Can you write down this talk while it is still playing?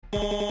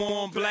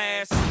On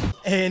blast.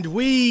 And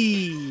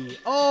we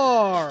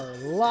are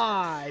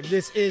live.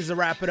 This is the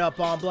Wrap It Up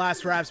on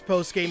Blast Raps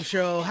post-game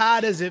show. How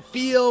does it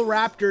feel,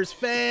 Raptors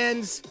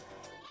fans?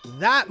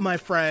 That, my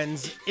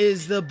friends,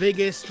 is the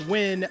biggest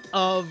win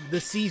of the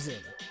season.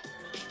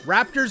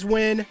 Raptors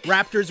win,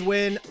 Raptors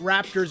win,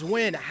 Raptors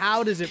win.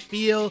 How does it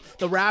feel?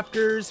 The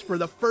Raptors, for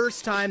the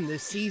first time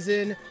this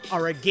season,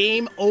 are a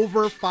game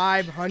over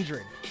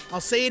 500. I'll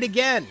say it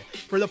again.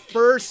 For the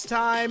first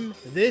time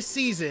this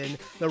season,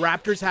 the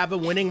Raptors have a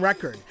winning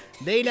record.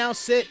 They now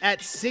sit at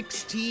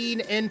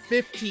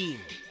 16-15.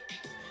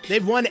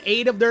 They've won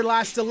 8 of their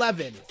last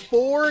 11,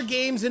 4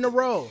 games in a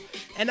row.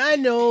 And I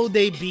know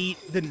they beat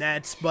the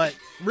Nets, but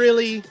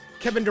really,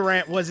 Kevin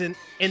Durant wasn't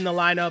in the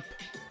lineup.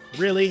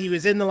 Really, he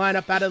was in the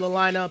lineup, out of the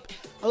lineup.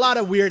 A lot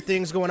of weird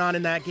things going on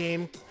in that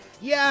game.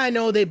 Yeah, I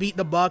know they beat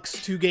the Bucks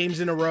 2 games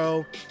in a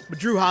row, but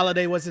Drew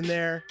Holiday wasn't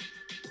there.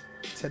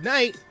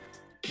 Tonight,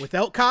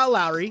 without Kyle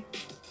Lowry,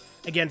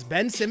 against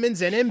Ben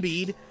Simmons and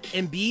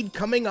Embiid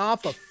coming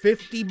off a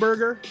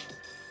 50-burger.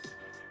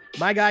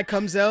 My guy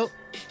comes out,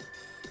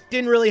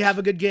 didn't really have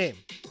a good game.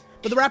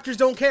 But the Raptors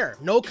don't care.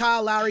 No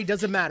Kyle Lowry,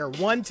 doesn't matter.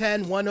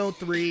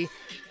 110-103.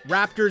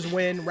 Raptors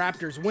win,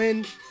 Raptors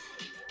win.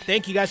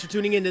 Thank you guys for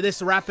tuning into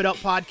this Wrap It Up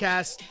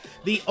podcast,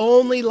 the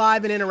only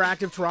live and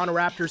interactive Toronto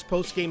Raptors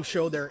post-game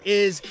show there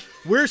is.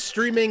 We're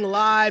streaming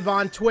live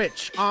on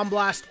Twitch, On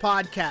Blast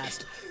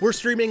Podcast. We're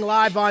streaming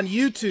live on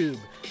YouTube.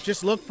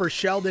 Just look for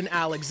Sheldon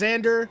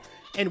Alexander.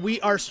 And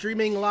we are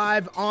streaming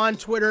live on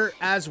Twitter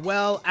as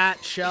well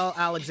at Shell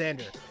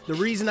Alexander. The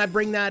reason I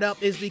bring that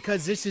up is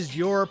because this is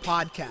your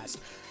podcast.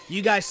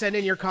 You guys send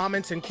in your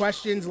comments and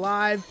questions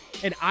live,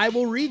 and I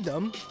will read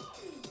them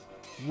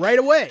right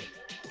away.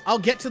 I'll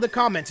get to the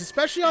comments,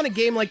 especially on a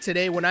game like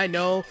today when I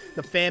know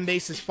the fan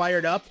base is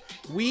fired up.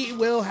 We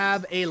will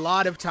have a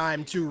lot of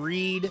time to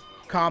read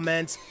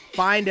comments,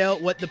 find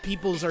out what the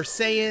peoples are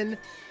saying.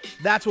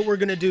 That's what we're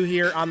going to do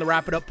here on the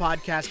Wrap It Up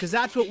podcast, because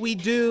that's what we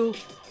do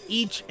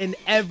each and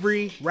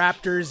every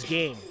Raptors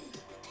game.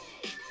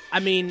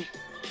 I mean,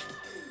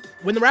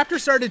 when the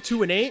Raptors started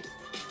 2-8,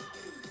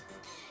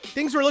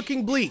 things were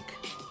looking bleak.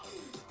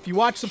 If you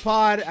watch the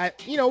pod,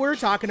 we were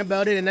talking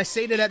about it, and I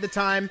stated at the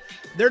time,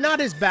 they're not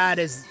as bad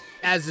as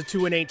the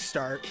 2-8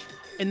 start,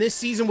 and this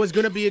season was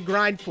going to be a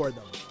grind for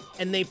them.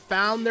 And they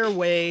found their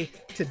way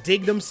to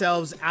dig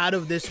themselves out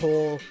of this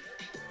hole.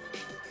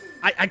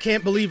 I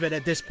can't believe it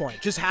at this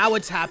point, just how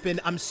it's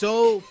happened. I'm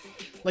so,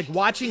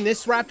 watching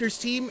this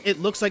Raptors team, it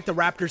looks like the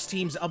Raptors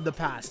teams of the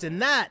past,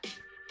 and that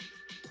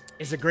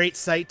is a great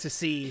sight to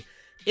see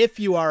if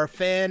you are a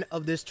fan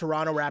of this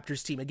Toronto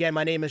Raptors team. Again,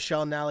 my name is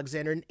Sheldon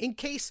Alexander, and in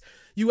case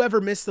you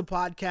ever missed the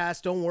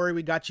podcast, don't worry,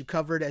 we got you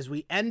covered as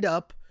we end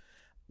up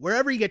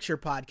wherever you get your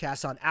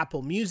podcasts, on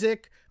Apple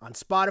Music, on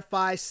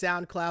Spotify,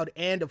 SoundCloud,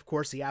 and of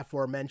course the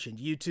aforementioned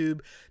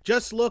YouTube.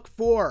 Just look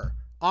for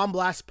On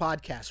Blast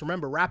Podcast.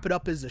 Remember, Wrap It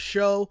Up is the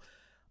show.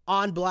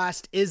 On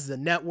Blast is the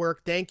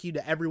network. Thank you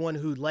to everyone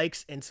who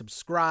likes and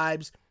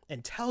subscribes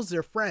and tells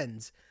their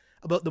friends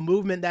about the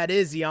movement that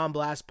is the On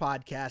Blast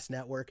Podcast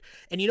Network.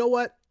 And you know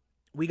what?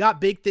 We got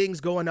big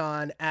things going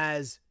on.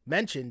 As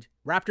mentioned,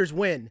 Raptors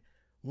win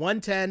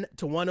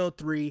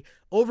 110-103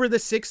 over the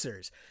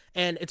Sixers.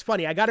 And it's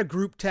funny, I got a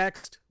group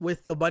text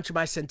with a bunch of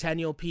my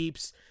Centennial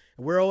peeps.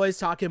 We're always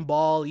talking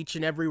ball each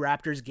and every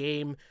Raptors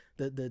game.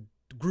 The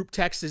group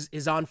text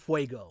is on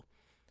fuego.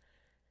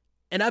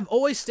 And I've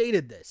always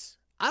stated this.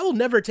 I will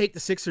never take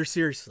the Sixers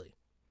seriously.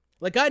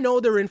 I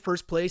know they're in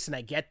first place, and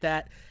I get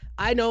that.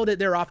 I know that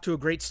they're off to a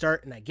great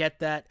start, and I get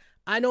that.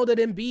 I know that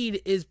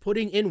Embiid is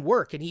putting in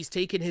work, and he's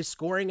taken his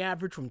scoring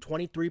average from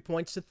 23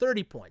 points to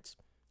 30 points.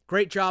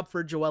 Great job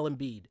for Joel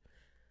Embiid.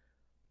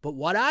 But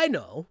what I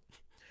know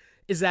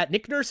is that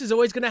Nick Nurse is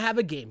always going to have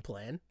a game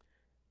plan,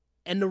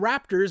 and the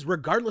Raptors,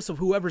 regardless of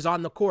whoever's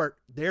on the court,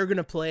 they're going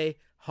to play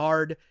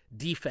hard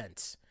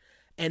defense.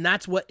 And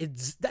that's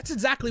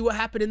exactly what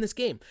happened in this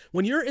game.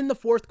 When you're in the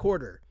fourth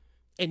quarter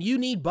and you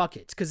need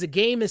buckets because the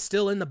game is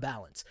still in the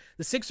balance,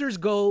 the Sixers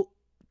go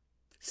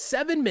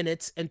 7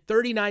 minutes and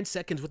 39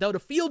 seconds without a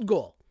field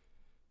goal.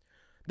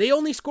 They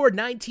only scored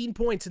 19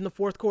 points in the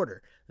fourth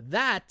quarter.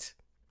 That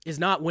is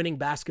not winning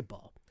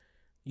basketball.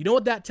 You know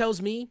what that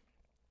tells me?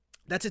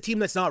 That's a team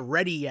that's not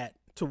ready yet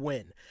to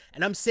win.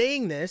 And I'm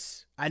saying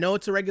this, I know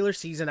it's a regular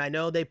season. I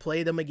know they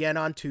play them again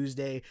on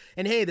Tuesday.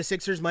 And hey, the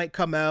Sixers might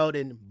come out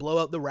and blow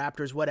out the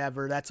Raptors,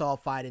 whatever. That's all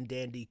fine and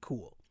dandy,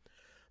 cool.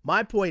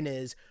 My point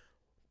is,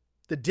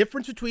 the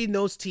difference between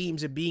those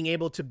teams and being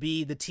able to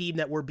be the team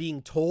that we're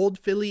being told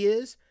Philly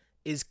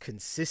is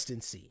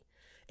consistency.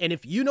 And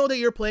if you know that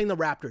you're playing the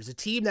Raptors, a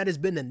team that has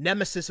been the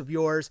nemesis of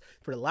yours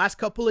for the last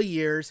couple of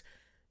years,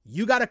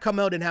 you got to come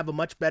out and have a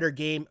much better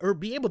game or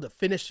be able to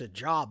finish the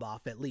job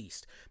off at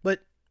least.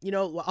 But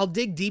I'll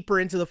dig deeper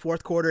into the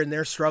fourth quarter and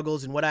their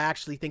struggles and what I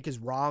actually think is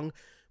wrong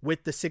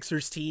with the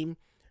Sixers team,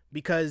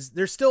 because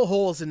there's still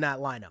holes in that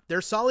lineup. They're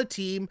a solid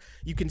team.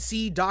 You can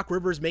see Doc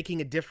Rivers making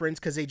a difference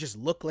because they just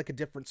look like a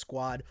different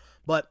squad.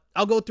 But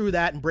I'll go through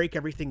that and break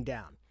everything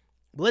down.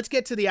 But let's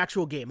get to the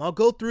actual game. I'll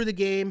go through the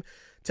game,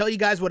 tell you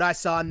guys what I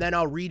saw, and then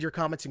I'll read your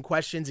comments and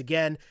questions.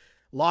 Again,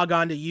 log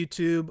on to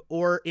YouTube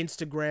or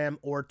Instagram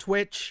or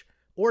Twitch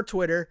or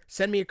Twitter.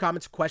 Send me your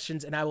comments and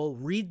questions, and I will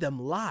read them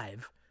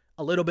live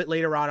a little bit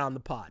later on the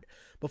pod.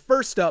 But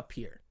first up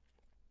here,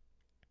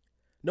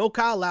 no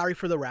Kyle Lowry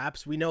for the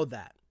Raps. We know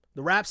that.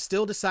 The Raps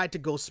still decide to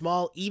go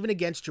small, even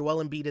against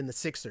Joel Embiid and the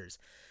Sixers.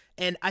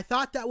 And I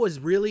thought that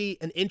was really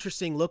an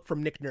interesting look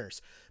from Nick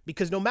Nurse,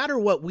 because no matter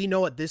what we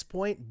know at this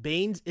point,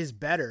 Baynes is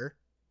better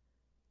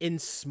in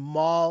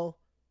small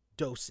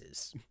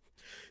doses.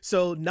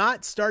 So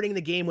not starting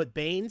the game with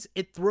Baynes,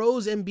 it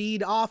throws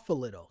Embiid off a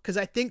little, because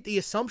I think the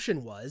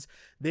assumption was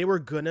they were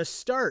going to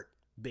start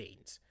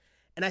Baynes.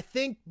 And I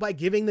think by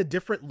giving the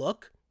different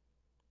look,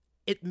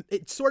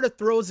 it sort of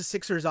throws the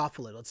Sixers off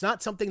a little. It's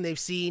not something they've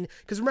seen,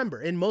 because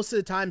remember, in most of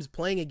the times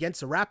playing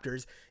against the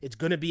Raptors, it's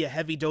going to be a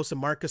heavy dose of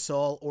Marc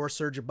Gasol or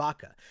Serge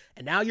Ibaka.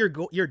 And now you're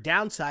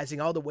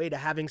downsizing all the way to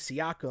having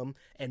Siakam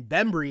and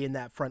Bembry in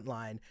that front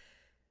line.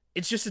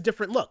 It's just a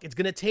different look. It's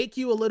going to take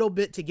you a little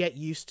bit to get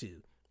used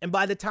to. And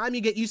by the time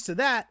you get used to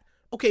that,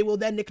 okay, well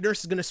then Nick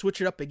Nurse is going to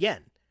switch it up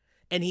again.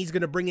 And he's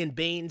going to bring in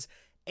Baynes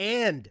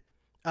and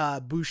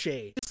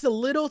Boucher. It's the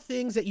little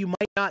things that you might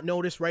not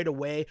notice right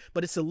away,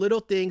 but it's the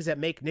little things that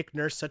make Nick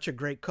Nurse such a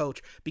great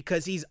coach,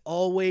 because he's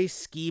always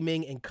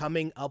scheming and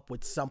coming up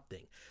with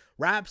something.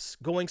 Raps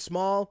going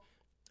small,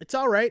 it's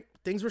all right.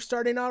 Things were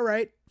starting all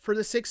right for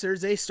the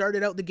Sixers. They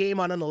started out the game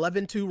on an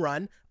 11-2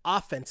 run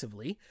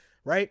offensively,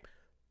 right?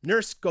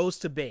 Nurse goes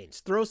to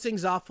Baynes, throws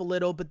things off a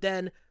little, but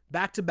then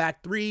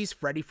back-to-back threes,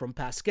 Freddie from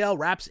Pascal.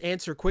 Raps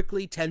answer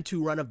quickly,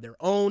 10-2 run of their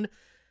own,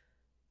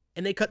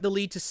 and they cut the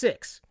lead to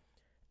 6.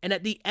 And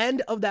at the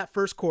end of that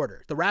first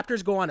quarter, the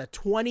Raptors go on a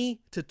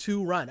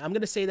 20-2 run. I'm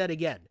going to say that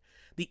again.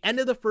 The end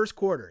of the first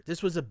quarter,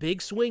 this was a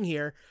big swing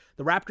here.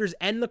 The Raptors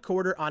end the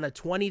quarter on a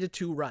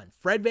 20-2 run.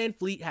 Fred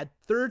VanVleet had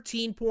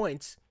 13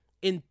 points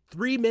in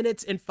 3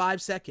 minutes and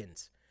 5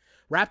 seconds.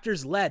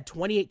 Raptors led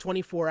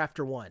 28-24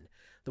 after one.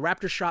 The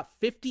Raptors shot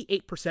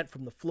 58%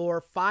 from the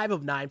floor, 5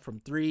 of 9 from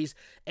threes.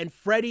 And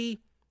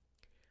Freddie,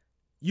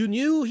 you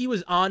knew he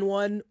was on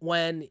one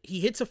when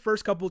he hits the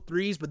first couple of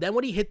threes, but then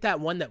when he hit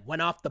that one that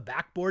went off the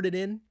backboard and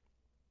in,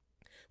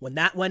 when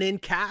that went in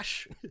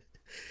cash,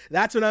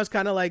 that's when I was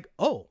kind of like,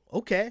 oh,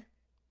 okay.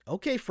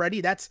 Okay,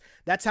 Freddie, that's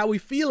how we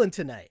feeling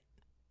tonight.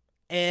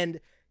 And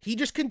he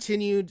just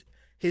continued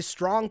his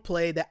strong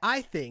play that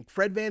I think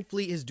Fred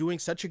VanVleet is doing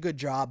such a good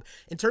job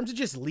in terms of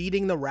just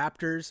leading the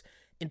Raptors,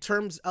 in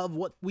terms of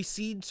what we've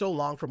seen so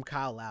long from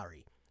Kyle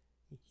Lowry.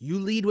 You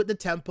lead with the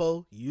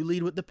tempo, you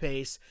lead with the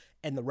pace,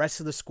 and the rest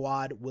of the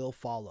squad will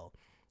follow.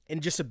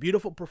 And just a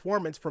beautiful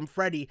performance from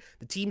Freddie.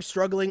 The team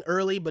struggling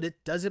early, but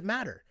it doesn't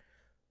matter.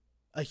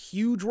 A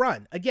huge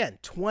run. Again,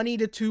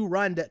 20-2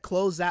 run to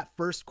close that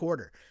first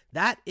quarter.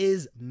 That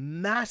is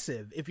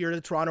massive if you're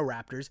the Toronto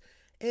Raptors,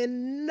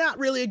 and not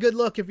really a good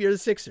look if you're the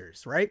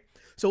Sixers, right?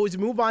 So as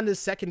we move on to the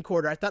second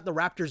quarter, I thought the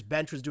Raptors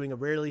bench was doing a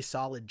really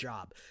solid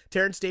job.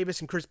 Terrence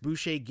Davis and Chris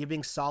Boucher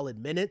giving solid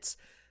minutes.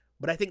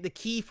 But I think the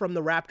key from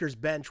the Raptors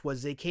bench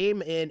was they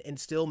came in and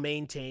still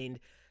maintained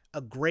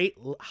a great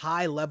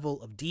high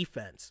level of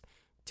defense.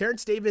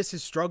 Terrence Davis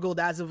has struggled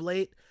as of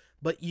late,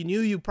 but you knew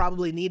you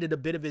probably needed a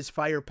bit of his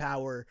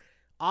firepower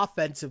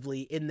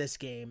offensively in this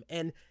game,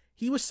 and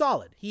he was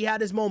solid. He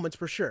had his moments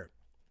for sure.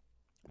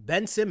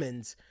 Ben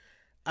Simmons,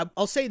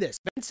 I'll say this,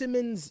 Ben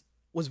Simmons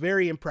was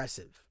very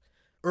impressive.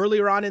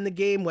 Earlier on in the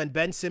game when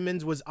Ben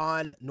Simmons was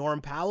on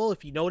Norm Powell,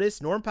 if you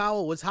notice, Norm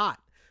Powell was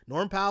hot.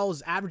 Norm Powell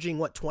was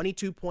averaging,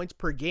 22 points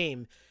per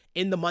game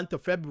in the month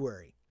of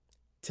February.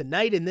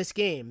 Tonight in this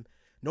game,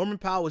 Norman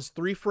Powell was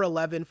 3 for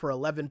 11 for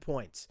 11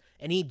 points,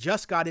 and he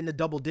just got into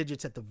double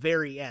digits at the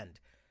very end.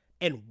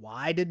 And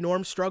why did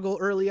Norm struggle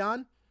early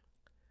on?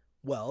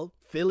 Well,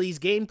 Philly's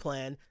game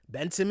plan,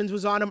 Ben Simmons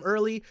was on him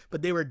early,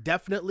 but they were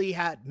definitely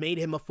had made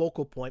him a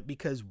focal point,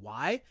 because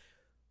why?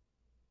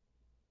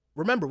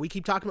 Remember, we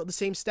keep talking about the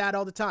same stat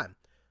all the time.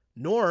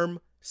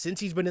 Norm, since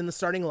he's been in the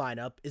starting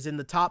lineup, is in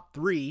the top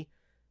 3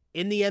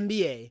 in the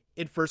NBA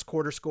in first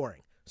quarter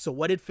scoring. So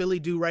what did Philly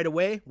do right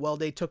away? Well,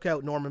 they took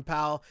out Norman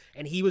Powell,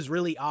 and he was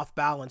really off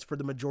balance for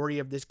the majority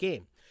of this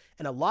game.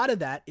 And a lot of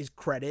that is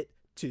credit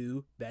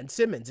to Ben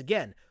Simmons.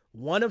 Again,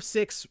 1 of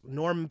 6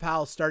 Norman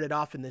Powell started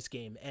off in this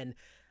game. And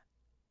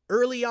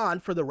early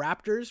on for the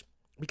Raptors,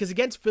 because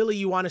against Philly,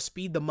 you want to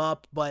speed them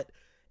up, but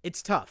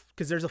it's tough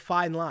because there's a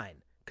fine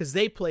line, because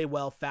they play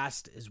well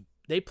fast as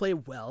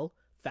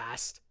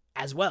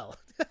well.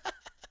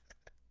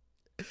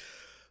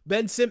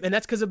 And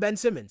that's because of Ben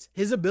Simmons.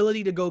 His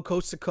ability to go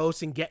coast to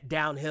coast and get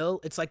downhill,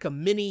 it's like a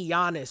mini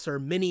Giannis or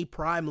mini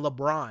prime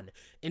LeBron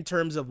in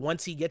terms of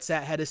once he gets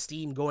that head of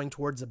steam going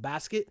towards the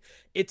basket,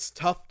 it's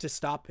tough to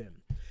stop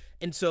him.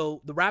 And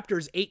so the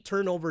Raptors 8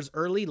 turnovers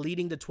early,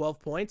 leading to 12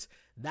 points.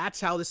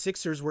 That's how the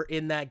Sixers were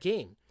in that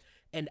game.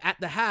 And at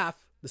the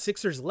half, the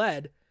Sixers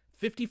led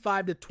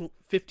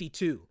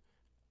 55-52.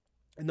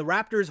 And the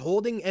Raptors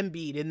holding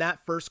Embiid in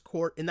that first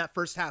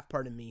half,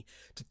 to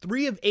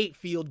 3 of 8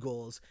 field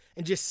goals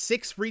and just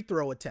 6 free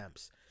throw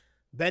attempts.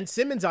 Ben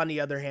Simmons, on the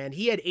other hand,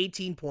 he had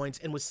 18 points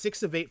and was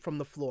 6 of 8 from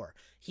the floor.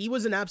 he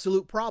was an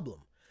absolute problem.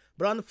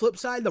 But on the flip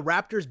side, the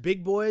Raptors'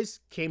 big boys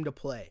came to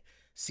play.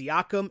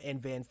 Siakam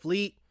and Van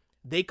Fleet,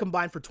 they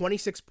combined for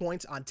 26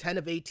 points on 10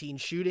 of 18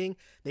 shooting.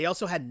 They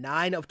also had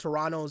 9 of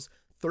Toronto's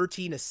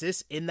 13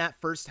 assists in that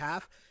first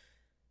half.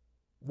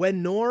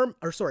 When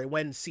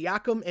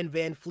Siakam and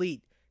Van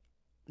Fleet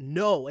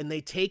know and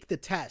they take the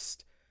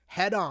test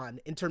head on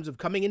in terms of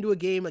coming into a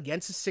game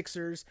against the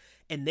Sixers,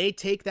 and they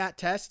take that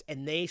test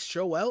and they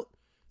show out,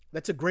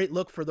 that's a great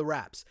look for the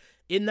Raps.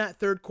 In that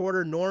third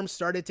quarter, Norm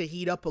started to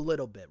heat up a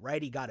little bit,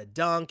 right? He got a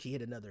dunk. He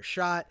hit another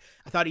shot.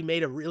 I thought he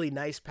made a really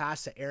nice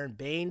pass to Aaron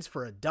Baines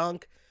for a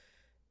dunk.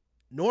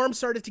 Norm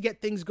started to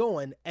get things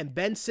going, and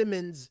Ben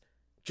Simmons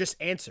just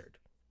answered.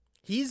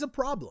 He's a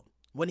problem.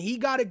 When he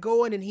got it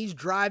going and he's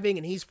driving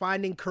and he's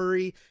finding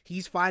Curry,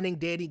 he's finding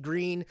Danny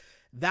Green,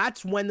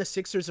 that's when the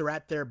Sixers are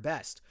at their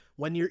best.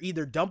 When you're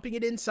either dumping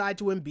it inside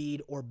to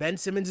Embiid or Ben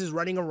Simmons is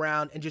running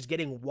around and just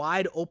getting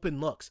wide open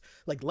looks.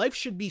 Like, life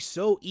should be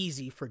so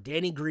easy for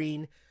Danny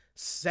Green,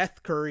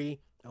 Seth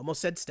Curry, I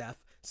almost said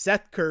Steph,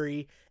 Seth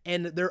Curry,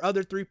 and their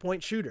other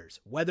three-point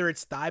shooters. Whether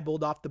it's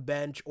Thibault off the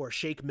bench or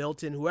Shake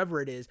Milton,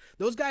 whoever it is,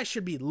 those guys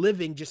should be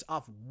living just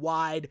off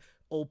wide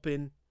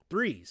open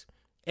threes.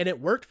 And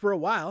it worked for a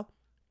while.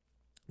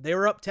 They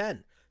were up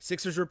 10.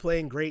 Sixers were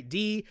playing great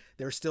D.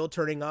 They're still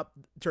turning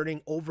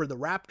over the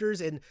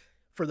Raptors. And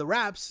for the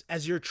Raps,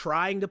 as you're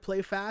trying to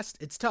play fast,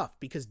 it's tough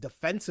because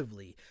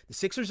defensively, the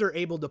Sixers are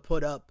able to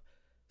put up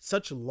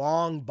such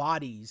long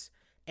bodies.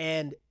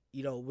 And,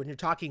 you know, when you're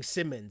talking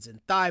Simmons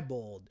and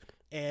Thibault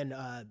and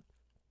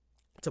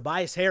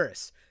Tobias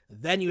Harris,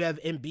 then you have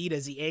Embiid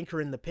as the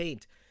anchor in the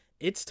paint.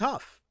 It's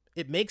tough.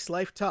 It makes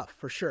life tough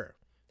for sure.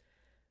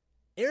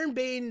 Aaron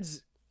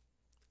Baines,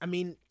 I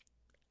mean,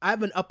 I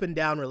have an up and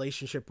down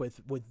relationship with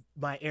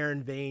my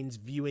Aaron Baines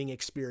viewing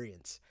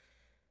experience.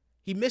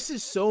 He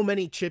misses so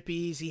many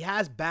chippies. He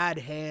has bad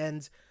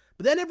hands.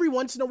 But then every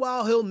once in a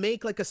while, he'll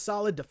make like a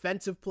solid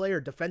defensive play or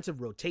defensive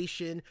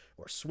rotation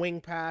or swing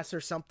pass or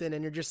something.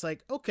 And you're just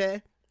like,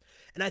 okay.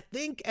 And I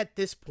think at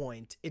this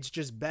point, it's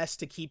just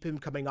best to keep him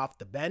coming off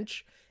the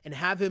bench and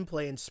have him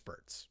play in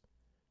spurts.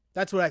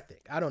 That's what I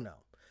think. I don't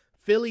know.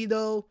 Philly,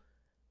 though,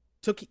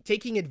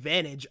 taking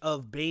advantage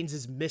of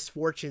Baines'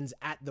 misfortunes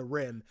at the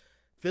rim.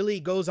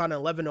 Philly goes on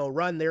an 11-0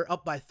 run. They're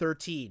up by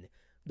 13.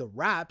 The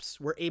Raps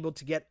were able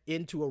to get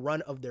into a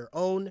run of their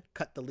own,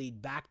 cut the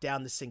lead back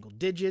down to single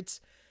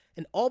digits.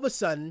 And all of a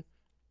sudden,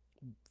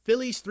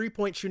 Philly's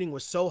three-point shooting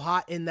was so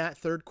hot in that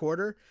third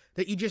quarter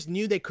that you just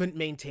knew they couldn't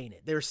maintain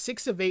it. They were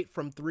 6 of 8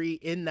 from 3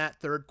 in that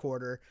third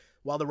quarter,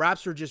 while the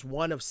Raps were just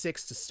 1 of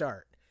 6 to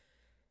start.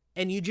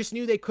 And you just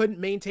knew they couldn't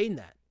maintain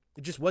that.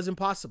 It just wasn't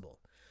possible.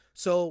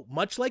 So,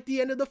 much like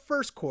the end of the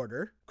first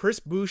quarter, Chris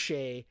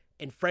Boucher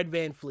and Fred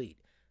VanVleet.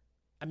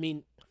 I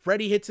mean,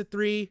 Freddie hits a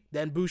 3,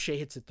 then Boucher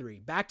hits a 3.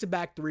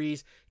 Back-to-back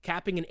threes,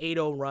 capping an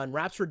 8-0 run.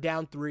 Raps were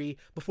down 3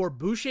 before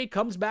Boucher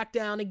comes back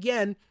down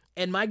again,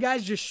 and my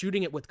guy's just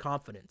shooting it with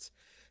confidence.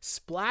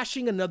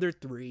 Splashing another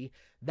 3,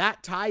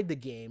 that tied the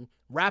game.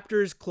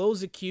 Raptors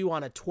close the queue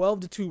on a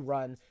 12-2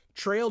 run,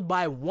 trailed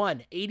by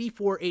 1,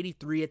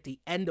 84-83 at the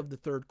end of the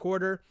third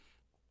quarter,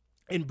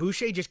 and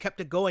Boucher just kept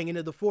it going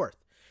into the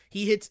fourth.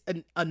 He hits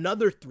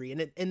another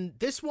 3, and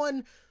this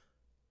one,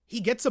 he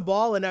gets a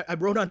ball, and I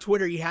wrote on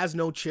Twitter, he has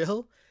no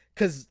chill,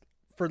 because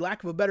for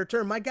lack of a better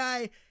term, my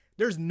guy,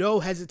 there's no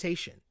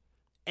hesitation.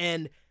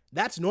 And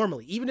that's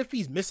normally, even if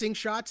he's missing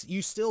shots,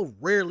 you still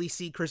rarely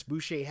see Chris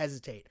Boucher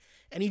hesitate.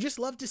 And you just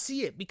love to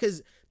see it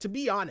because, to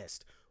be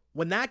honest,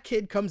 when that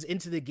kid comes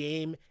into the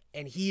game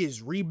and he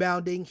is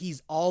rebounding,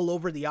 he's all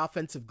over the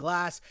offensive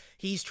glass,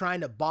 he's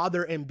trying to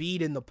bother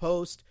Embiid in the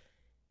post,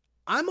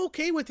 I'm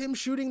okay with him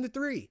shooting the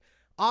 3.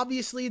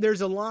 Obviously,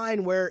 there's a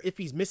line where if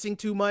he's missing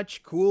too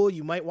much, cool,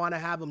 you might want to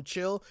have him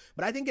chill.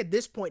 But I think at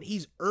this point,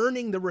 he's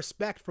earning the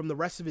respect from the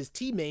rest of his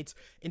teammates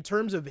in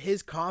terms of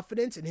his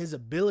confidence and his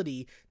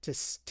ability to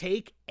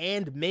take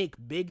and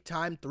make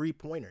big-time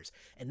three-pointers.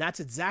 And that's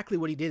exactly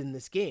what he did in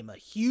this game. A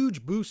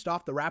huge boost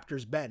off the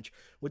Raptors bench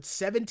with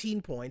 17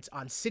 points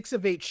on 6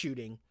 of 8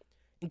 shooting,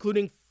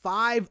 including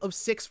 5 of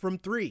 6 from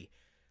 3.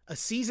 A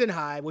season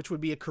high, which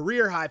would be a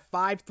career high,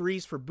 5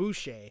 threes for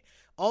Boucher.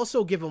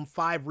 Also give him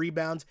 5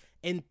 rebounds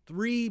and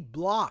 3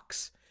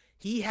 blocks.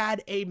 He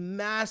had a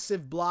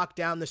massive block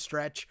down the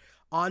stretch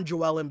on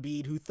Joel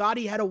Embiid, who thought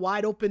he had a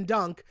wide open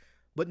dunk,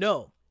 but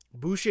no,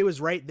 Boucher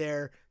was right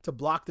there to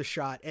block the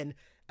shot. And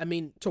I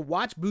mean, to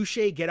watch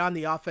Boucher get on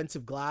the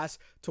offensive glass,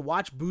 to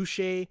watch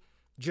Boucher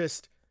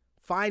just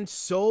find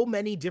so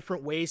many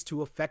different ways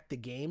to affect the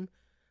game,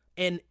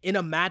 and in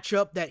a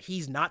matchup that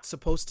he's not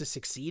supposed to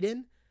succeed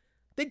in,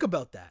 think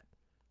about that.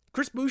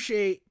 Chris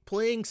Boucher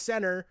playing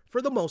center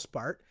for the most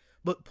part,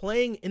 but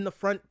playing in the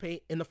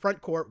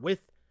front court with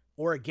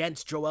or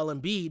against Joel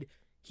Embiid,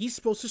 he's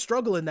supposed to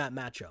struggle in that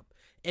matchup.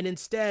 And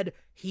instead,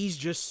 he's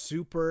just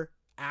super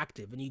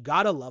active. And you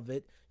gotta love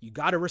it. You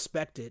gotta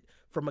respect it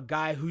from a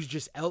guy who's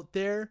just out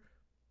there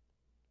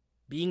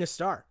being a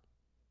star.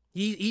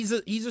 He's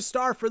a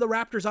star for the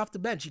Raptors off the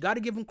bench. You got to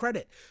give him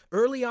credit.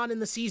 Early on in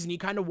the season, you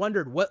kind of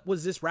wondered, what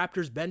was this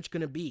Raptors bench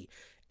going to be?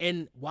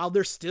 And while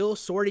they're still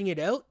sorting it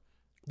out,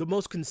 the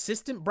most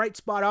consistent bright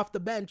spot off the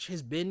bench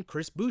has been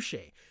Chris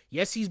Boucher.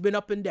 Yes, he's been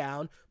up and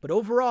down, but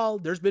overall,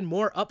 there's been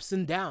more ups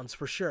and downs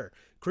for sure.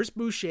 Chris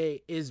Boucher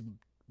is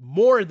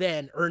more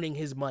than earning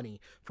his money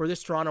for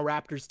this Toronto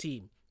Raptors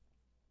team.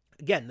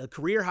 Again, the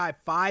career high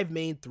 5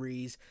 main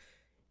threes.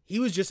 He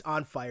was just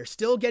on fire,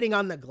 still getting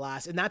on the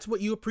glass, and that's what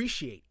you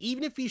appreciate.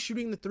 Even if he's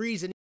shooting the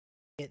threes, and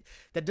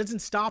that doesn't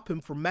stop him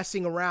from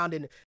messing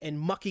around and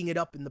mucking it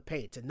up in the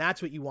paint, and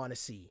that's what you want to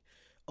see.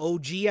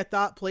 OG, I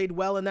thought, played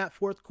well in that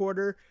fourth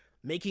quarter,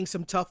 making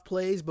some tough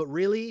plays, but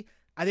really,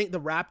 I think the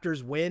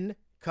Raptors win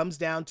comes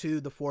down to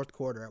the fourth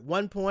quarter. At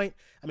one point,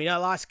 I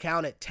lost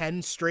count at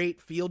 10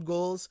 straight field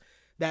goals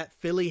that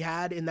Philly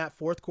had in that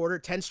fourth quarter,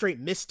 10 straight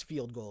missed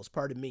field goals,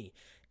 pardon me,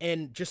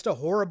 and just a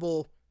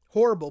horrible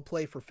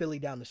play for Philly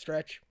down the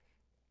stretch.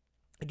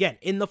 Again,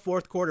 in the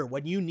fourth quarter,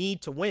 when you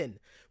need to win,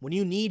 when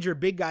you need your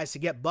big guys to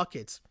get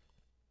buckets,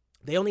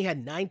 they only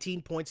had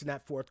 19 points in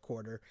that fourth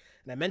quarter.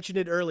 And I mentioned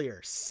it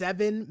earlier,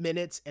 7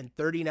 minutes and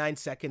 39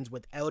 seconds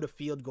without a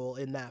field goal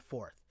in that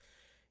fourth.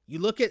 You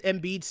look at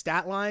Embiid's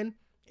stat line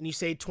and you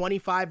say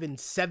 25 and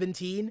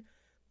 17,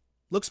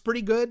 looks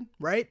pretty good,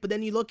 right? But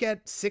then you look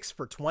at 6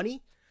 for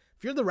 20.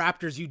 If you're the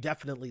Raptors, you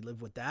definitely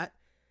live with that.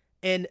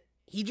 And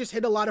he just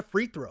hit a lot of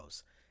free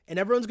throws. And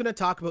everyone's going to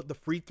talk about the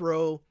free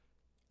throw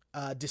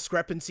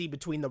discrepancy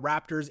between the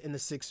Raptors and the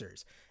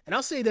Sixers. And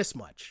I'll say this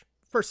much.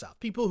 First off,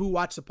 people who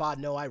watch the pod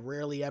know I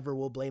rarely ever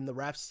will blame the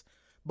refs.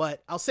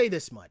 But I'll say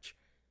this much.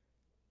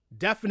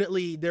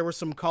 Definitely there were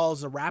some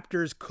calls the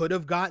Raptors could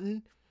have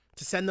gotten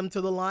to send them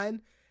to the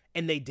line,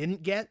 and they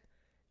didn't get.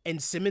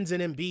 And Simmons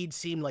and Embiid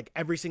seemed like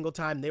every single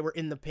time they were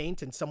in the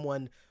paint and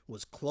someone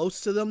was close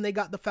to them, they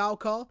got the foul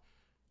call.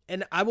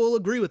 And I will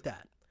agree with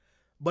that.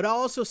 But I'll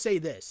also say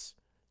this.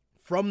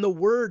 From the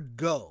word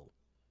go,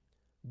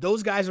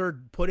 those guys are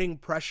putting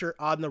pressure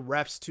on the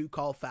refs to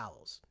call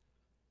fouls.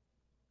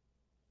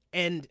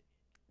 And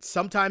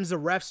sometimes the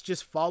refs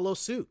just follow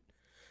suit.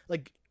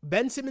 Like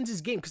Ben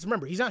Simmons' game, because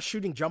remember, he's not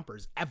shooting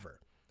jumpers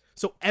ever.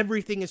 So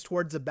everything is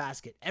towards the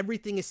basket.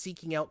 Everything is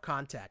seeking out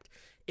contact.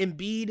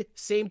 Embiid,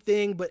 same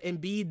thing, but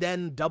Embiid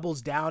then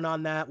doubles down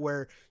on that,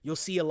 where you'll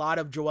see a lot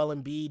of Joel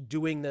Embiid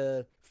doing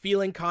the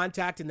feeling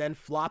contact and then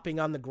flopping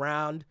on the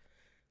ground.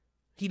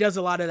 He does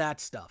a lot of that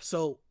stuff.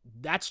 So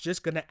that's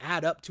just going to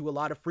add up to a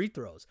lot of free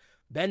throws.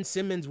 Ben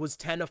Simmons was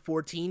 10 of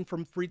 14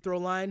 from free throw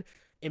line.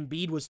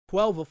 Embiid was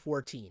 12 of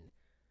 14.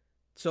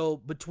 So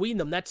between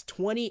them, that's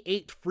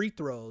 28 free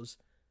throws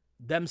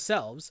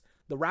themselves.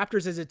 The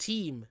Raptors as a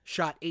team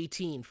shot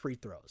 18 free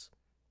throws.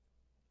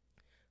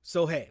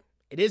 So hey,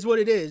 it is what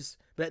it is.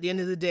 But at the end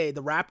of the day,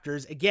 the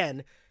Raptors,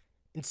 again,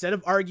 instead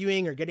of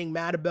arguing or getting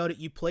mad about it,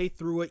 you play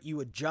through it, you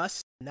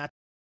adjust, and that's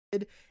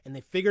and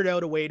they figured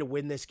out a way to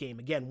win this game.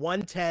 Again,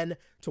 110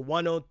 to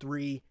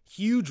 103.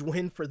 Huge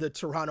win for the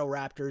Toronto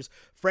Raptors.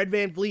 Fred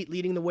VanVleet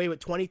leading the way with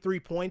 23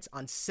 points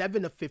on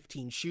 7 of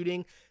 15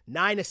 shooting,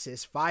 9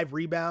 assists, 5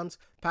 rebounds.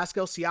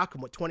 Pascal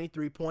Siakam with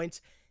 23 points,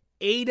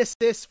 8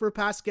 assists for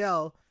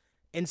Pascal,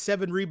 and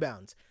 7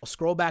 rebounds. I'll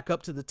scroll back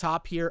up to the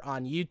top here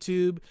on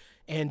YouTube,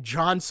 and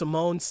John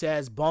Simone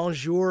says,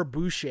 Bonjour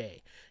Boucher.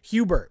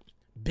 Hubert,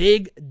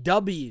 big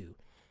W.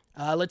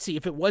 Let's see,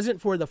 if it wasn't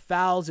for the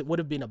fouls, it would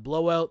have been a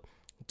blowout.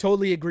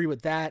 Totally agree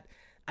with that.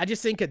 I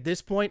just think at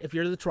this point, if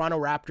you're the Toronto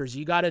Raptors,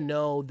 you got to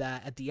know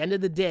that at the end of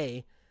the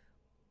day,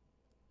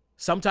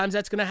 sometimes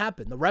that's going to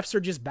happen. The refs are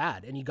just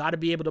bad, and you got to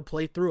be able to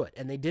play through it.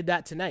 And they did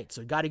that tonight,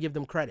 so you got to give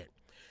them credit.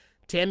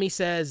 Tammy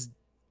says,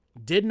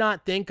 did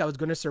not think I was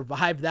going to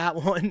survive that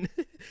one.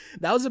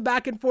 That was a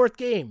back-and-forth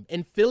game,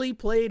 and Philly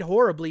played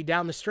horribly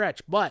down the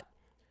stretch. But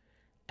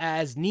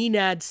as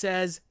Nenad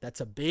says,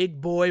 that's a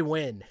big boy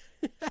win.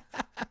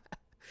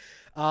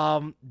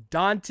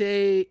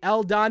 Dante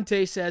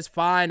says,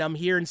 fine, I'm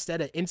here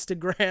instead of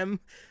Instagram.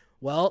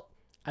 Well,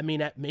 I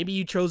mean, maybe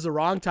you chose the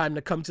wrong time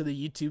to come to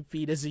the YouTube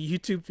feed, as the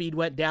YouTube feed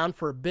went down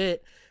for a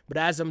bit, but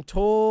as I'm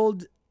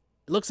told, it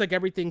looks like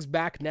everything's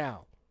back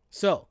now.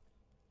 So,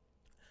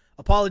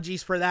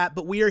 apologies for that,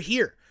 but we are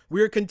here.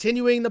 We are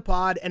continuing the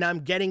pod, and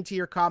I'm getting to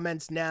your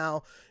comments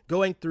now,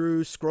 going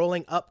through,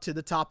 scrolling up to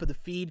the top of the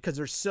feed, because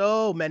there's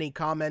so many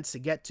comments to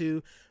get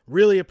to.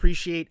 Really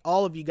appreciate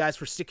all of you guys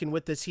for sticking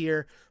with us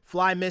here.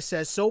 Fly Miss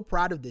says, so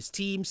proud of this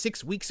team.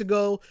 6 weeks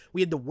ago,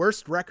 we had the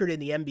worst record in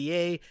the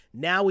NBA.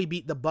 Now we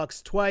beat the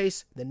Bucks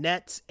twice, the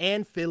Nets,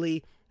 and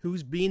Philly,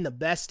 who's been the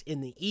best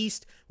in the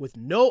East with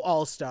no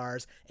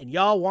All-Stars, and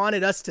y'all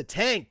wanted us to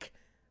tank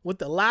with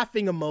the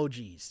laughing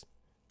emojis.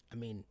 I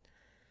mean,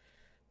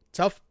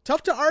 tough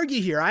to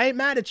argue here. I ain't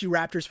mad at you,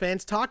 Raptors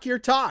fans. Talk your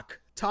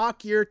talk.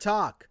 Talk your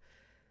talk.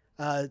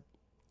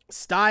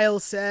 Style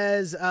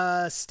says,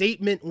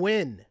 statement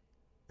win.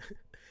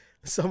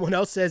 Someone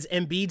else says,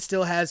 Embiid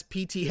still has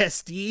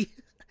PTSD.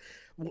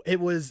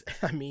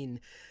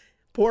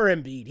 Poor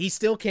Embiid. He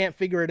still can't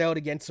figure it out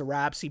against the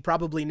Raps. He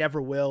probably never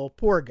will.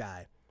 Poor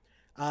guy.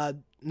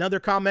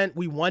 Another comment,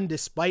 we won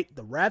despite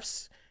the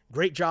refs.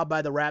 Great job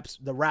by the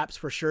Raps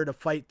for sure to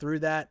fight through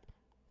that.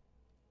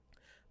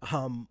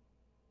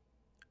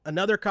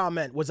 Another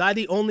comment. Was I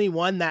the only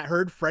one that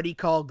heard Freddie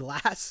call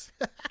Glass?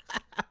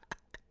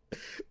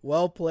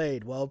 Well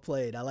played. Well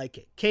played. I like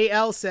it.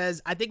 KL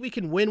says, I think we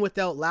can win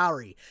without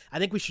Lowry. I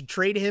think we should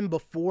trade him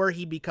before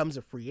he becomes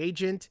a free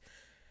agent.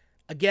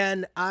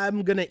 Again,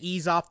 I'm going to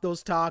ease off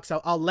those talks.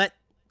 I'll let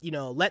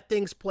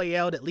things play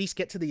out, at least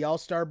get to the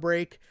All-Star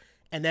break,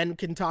 and then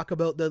can talk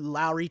about the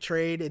Lowry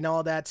trade and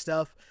all that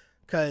stuff.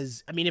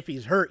 Because, I mean, if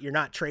he's hurt, you're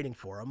not trading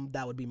for him.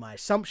 That would be my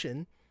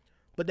assumption.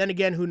 But then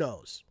again, who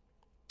knows?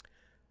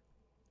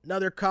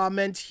 Another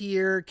comment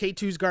here.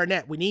 K2's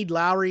Garnett. We need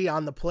Lowry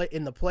in the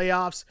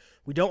playoffs.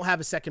 We don't have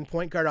a second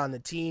point guard on the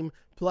team.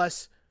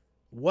 Plus,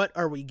 what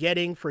are we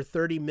getting for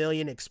 $30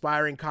 million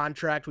expiring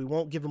contract? We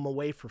won't give him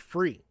away for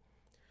free.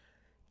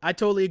 I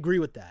totally agree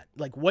with that.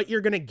 Like, what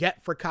you're going to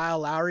get for Kyle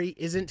Lowry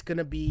isn't going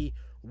to be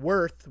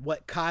worth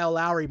what Kyle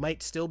Lowry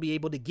might still be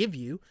able to give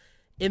you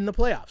in the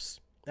playoffs.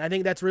 And I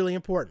think that's really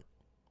important.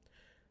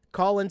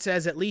 Colin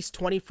says at least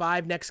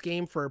 25 next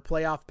game for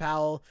playoff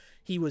Powell.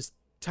 He was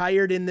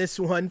tired in this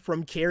one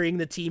from carrying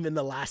the team in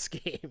the last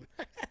game.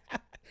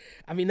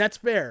 I mean, that's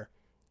fair.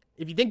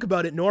 If you think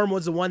about it, Norm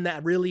was the one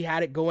that really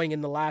had it going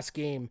in the last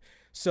game.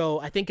 So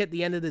I think at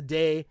the end of the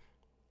day,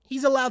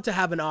 he's allowed to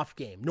have an off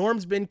game.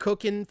 Norm's been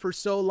cooking for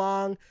so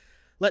long.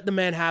 Let the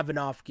man have an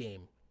off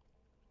game.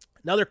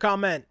 Another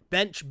comment.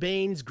 Bench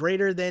Baines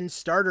greater than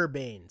starter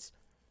Baines.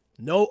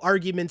 No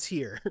arguments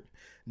here.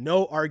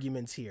 No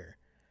arguments here.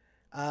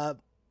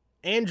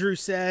 Andrew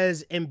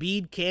says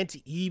Embiid can't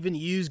even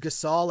use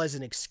Gasol as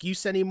an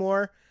excuse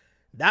anymore.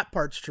 That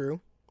part's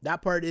true.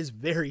 That part is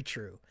very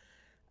true.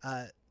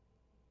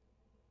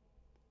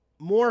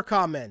 More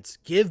comments.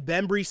 Give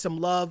Bembry some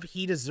love.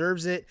 He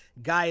deserves it.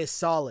 Guy is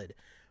solid.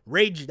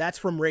 Rage, that's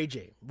from Ray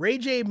J. Ray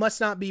J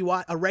must not be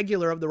a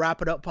regular of the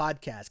Wrap It Up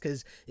podcast,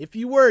 because if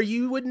you were,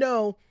 you would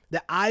know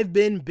that I've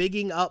been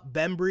bigging up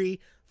Bembry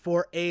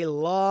for a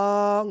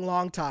long,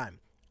 long time.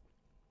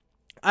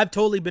 I've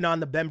totally been on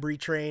the Bembry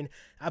train.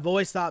 I've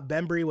always thought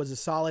Bembry was a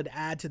solid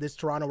add to this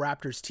Toronto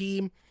Raptors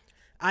team.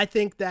 I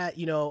think that,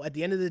 at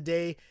the end of the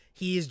day,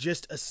 he is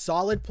just a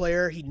solid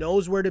player. He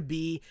knows where to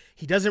be.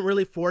 He doesn't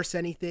really force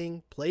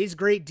anything, plays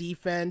great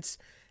defense.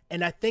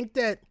 And I think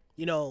that,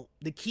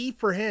 the key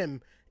for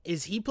him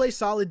is he plays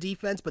solid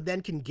defense, but then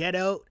can get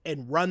out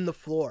and run the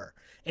floor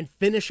and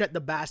finish at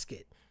the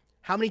basket.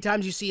 How many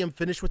times you see him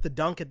finish with the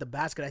dunk at the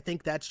basket? I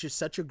think that's just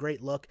such a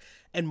great look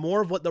and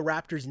more of what the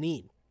Raptors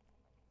need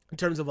in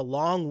terms of a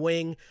long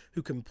wing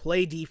who can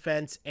play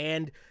defense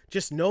and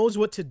just knows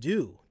what to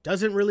do.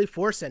 Doesn't really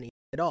force anything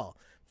at all.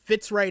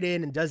 Fits right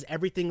in and does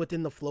everything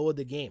within the flow of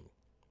the game.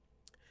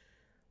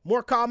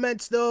 More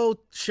comments, though.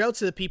 Shouts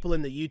to the people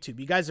in the YouTube.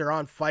 You guys are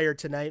on fire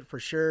tonight for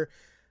sure.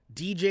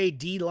 DJ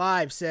D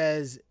Live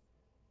says,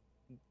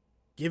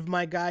 give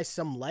my guy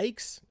some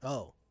likes.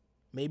 Oh,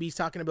 maybe he's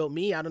talking about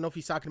me. I don't know if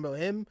he's talking about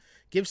him.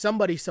 Give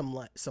somebody some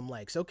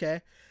likes. Okay.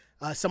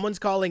 Someone's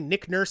calling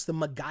Nick Nurse the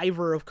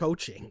MacGyver of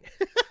coaching.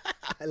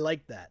 I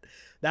like that.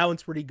 That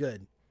one's pretty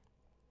good.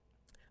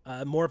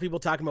 More people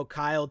talking about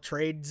Kyle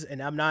trades,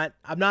 and I'm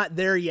not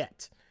there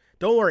yet.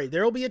 Don't worry.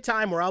 There will be a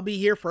time where I'll be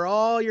here for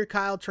all your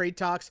Kyle trade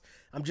talks.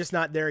 I'm just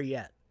not there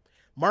yet.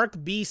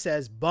 Mark B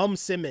says, bum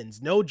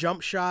Simmons, no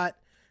jump shot,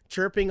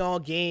 chirping all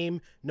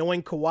game,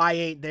 knowing Kawhi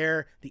ain't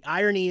there. The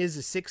irony is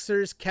the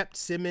Sixers kept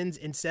Simmons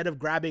instead of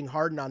grabbing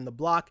Harden on the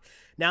block.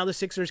 Now the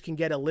Sixers can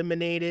get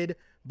eliminated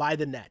by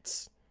the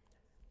Nets.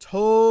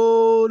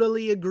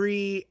 Totally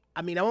agree.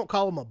 I mean, I won't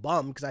call him a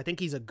bum because I think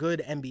he's a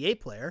good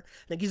NBA player.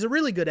 I think he's a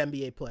really good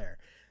NBA player.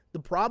 The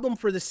problem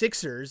for the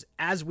Sixers,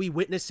 as we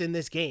witnessed in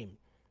this game,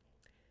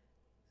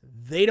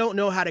 they don't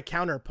know how to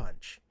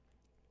counterpunch.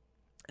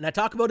 And I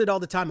talk about it all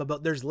the time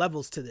about there's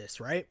levels to this,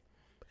 right?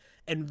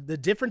 And the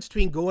difference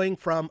between going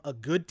from a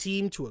good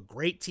team to a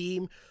great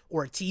team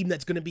or a team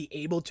that's going to be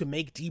able to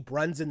make deep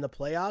runs in the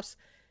playoffs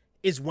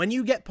is when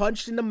you get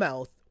punched in the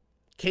mouth,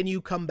 can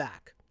you come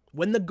back?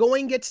 When the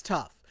going gets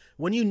tough,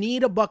 when you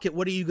need a bucket,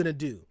 what are you going to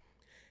do?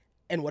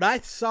 And what I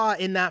saw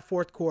in that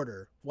fourth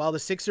quarter, while the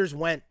Sixers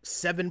went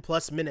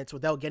 7+ minutes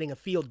without getting a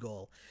field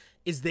goal,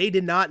 is they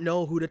did not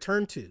know who to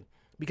turn to.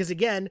 Because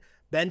again,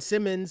 Ben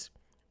Simmons,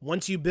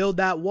 once you build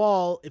that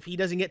wall, if he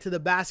doesn't get to the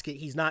basket,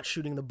 he's not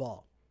shooting the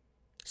ball.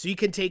 So you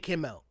can take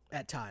him out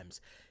at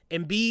times.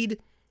 Embiid,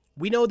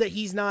 we know that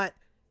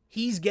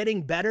he's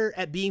getting better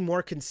at being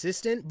more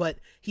consistent, but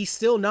he's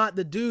still not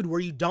the dude where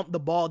you dump the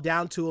ball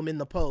down to him in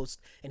the post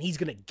and he's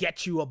going to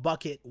get you a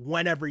bucket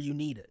whenever you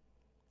need it.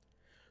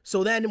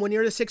 So then when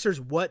you're the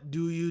Sixers, what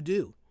do you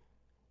do?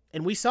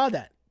 And we saw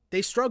that.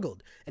 They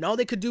struggled. And all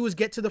they could do was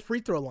get to the free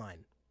throw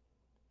line.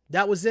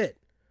 That was it.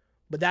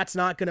 But that's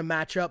not going to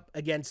match up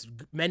against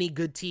many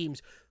good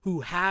teams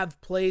who have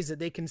plays that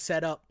they can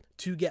set up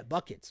to get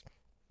buckets.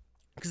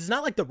 Because it's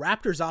not like the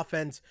Raptors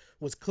offense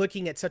was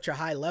clicking at such a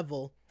high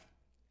level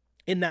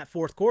in that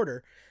fourth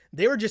quarter.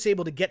 They were just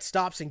able to get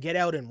stops and get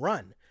out and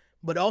run,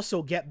 but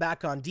also get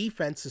back on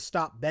defense to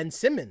stop Ben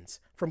Simmons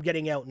from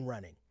getting out and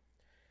running.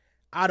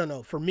 I don't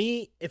know. For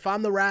me, if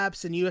I'm the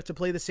Raps and you have to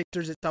play the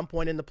Sixers at some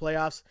point in the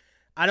playoffs,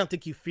 I don't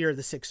think you fear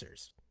the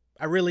Sixers.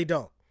 I really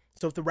don't.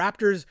 So if the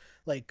Raptors,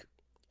 like,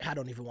 I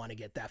don't even want to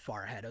get that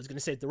far ahead. I was going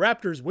to say if the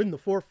Raptors win the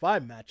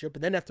 4-5 matchup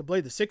and then have to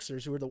play the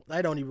Sixers,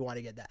 I don't even want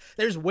to get that.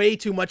 There's way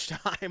too much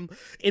time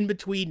in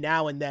between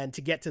now and then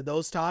to get to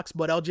those talks,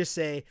 but I'll just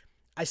say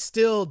I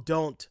still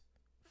don't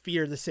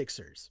fear the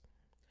Sixers.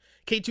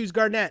 K2's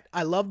Garnett,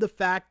 I love the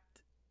fact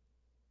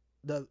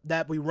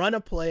that we run a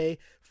play,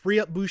 free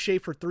up Boucher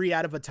for 3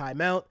 out of a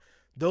timeout.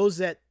 Those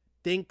that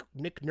think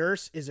Nick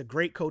Nurse is a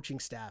great coaching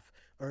staff,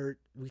 or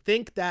we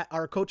think that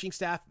our coaching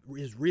staff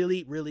is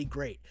really, really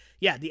great.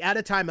 Yeah, the out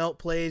of timeout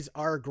plays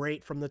are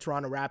great from the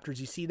Toronto Raptors.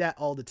 You see that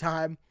all the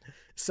time.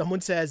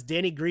 Someone says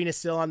Danny Green is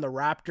still on the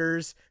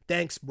Raptors.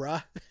 Thanks,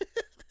 bruh.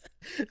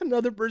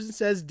 Another person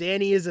says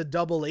Danny is a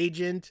double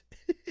agent.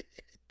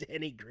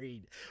 Danny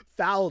Green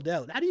fouled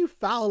out. How do you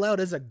foul out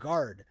as a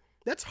guard?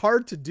 That's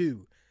hard to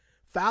do.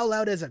 Foul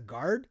out as a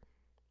guard?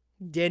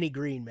 Danny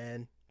Green,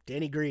 man.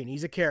 Danny Green.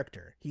 He's a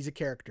character.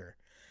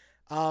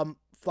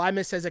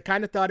 Flyman says, I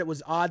kind of thought it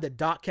was odd that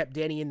Doc kept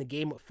Danny in the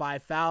game with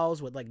 5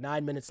 fouls with like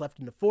 9 minutes left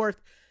in the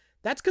fourth.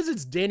 That's because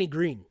it's Danny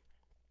Green.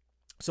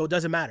 So it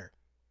doesn't matter.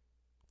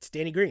 It's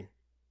Danny Green.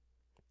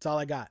 That's all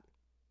I got.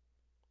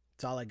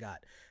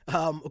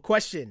 A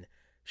question.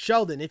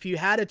 Sheldon, if you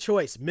had a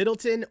choice,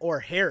 Middleton or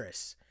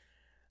Harris?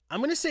 I'm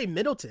going to say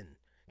Middleton,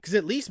 because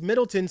at least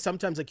Middleton,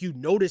 sometimes like you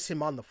notice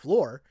him on the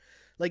floor.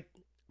 Like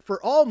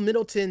for all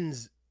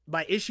Middleton's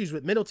my issues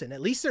with Middleton,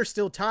 at least there's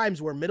still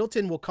times where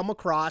Middleton will come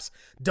across,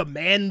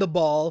 demand the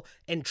ball,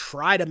 and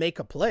try to make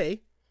a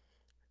play.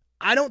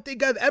 I don't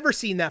think I've ever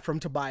seen that from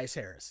Tobias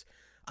Harris.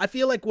 I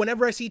feel like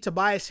whenever I see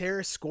Tobias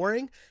Harris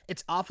scoring,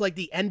 it's off like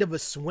the end of a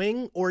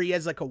swing or he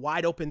has like a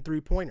wide open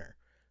 3-pointer.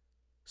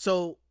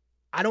 So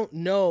I don't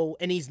know.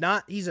 And he's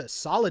a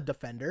solid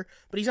defender,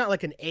 but he's not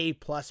like an A++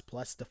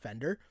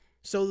 defender.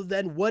 So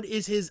then what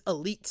is his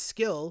elite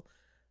skill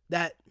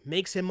that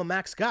makes him a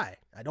max guy?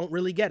 I don't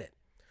really get it.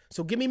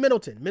 So give me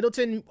Middleton.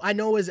 Middleton, I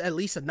know, is at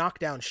least a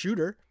knockdown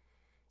shooter.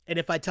 And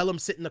if I tell him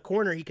sit in the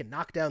corner, he can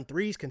knock down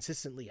threes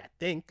consistently, I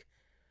think.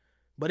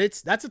 But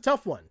that's a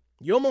tough one.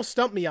 You almost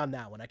stumped me on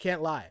that one. I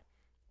can't lie.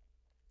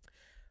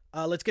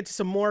 Let's get to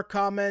some more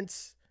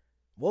comments.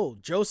 Whoa,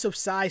 Joseph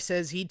Tsai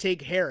says he'd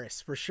take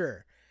Harris for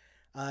sure.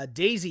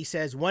 Daisy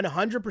says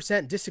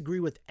 100%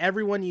 disagree with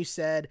everyone you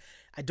said.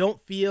 I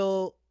don't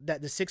feel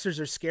that the Sixers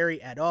are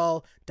scary at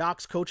all.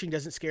 Doc's coaching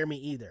doesn't scare me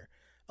either.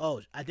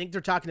 Oh, I think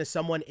they're talking to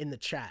someone in the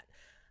chat.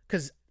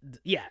 Because,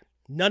 yeah,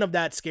 none of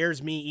that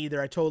scares me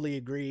either. I totally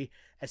agree.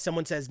 As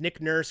someone says,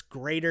 Nick Nurse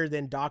greater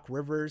than Doc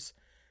Rivers.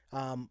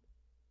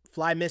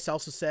 Fly Miss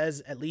also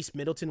says at least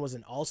Middleton was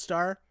an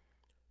all-star,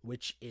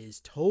 which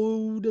is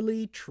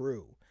totally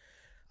true.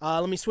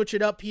 Let me switch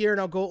it up here and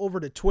I'll go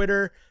over to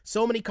Twitter.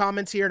 So many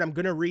comments here and I'm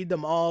going to read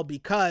them all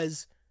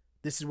because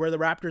this is where the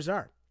Raptors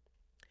are.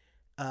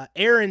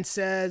 Aaron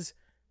says,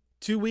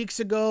 2 weeks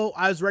ago,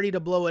 I was ready to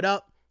blow it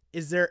up.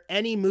 Is there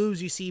any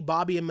moves you see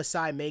Bobby and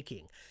Masai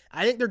making?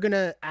 I think they're going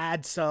to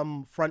add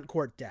some front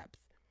court depth.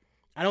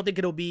 I don't think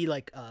it'll be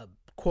like a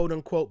quote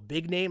unquote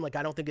big name. Like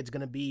I don't think it's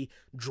going to be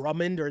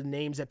Drummond or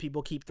names that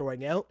people keep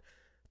throwing out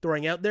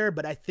there.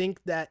 But I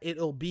think that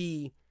it'll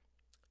be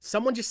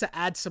someone just to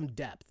add some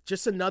depth,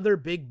 just another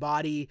big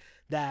body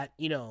that,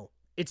 you know,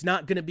 it's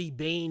not going to be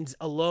Baines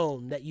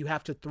alone that you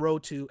have to throw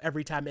to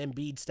every time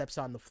Embiid steps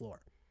on the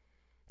floor.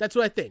 That's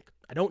what I think.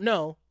 I don't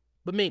know,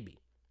 but maybe.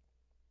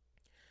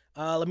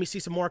 Let me see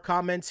some more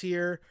comments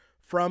here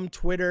from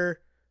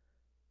Twitter.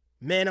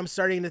 Man, I'm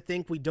starting to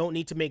think we don't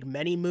need to make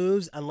many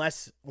moves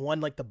unless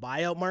one like the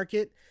buyout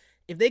market.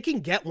 If they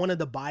can get one of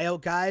the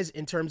buyout guys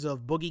in terms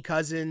of Boogie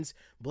Cousins,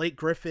 Blake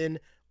Griffin,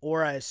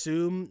 or I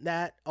assume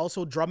that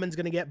also Drummond's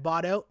going to get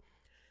bought out.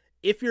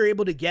 If you're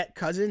able to get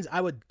Cousins,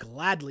 I would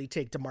gladly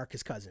take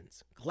DeMarcus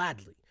Cousins.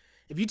 Gladly.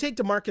 If you take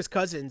DeMarcus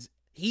Cousins,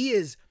 he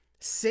is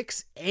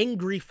 6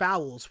 angry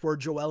fouls for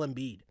Joel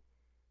Embiid.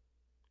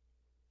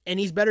 And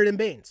he's better than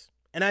Baines.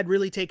 And I'd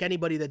really take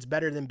anybody that's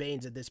better than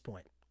Baines at this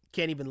point.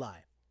 Can't even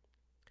lie.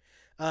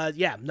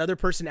 Yeah, another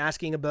person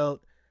asking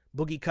about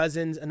Boogie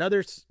Cousins.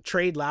 Another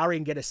trade Lowry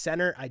and get a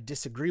center. I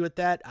disagree with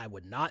that. I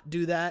would not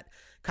do that.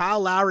 Kyle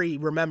Lowry,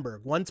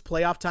 remember, once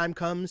playoff time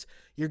comes,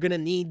 you're going to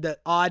need the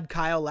odd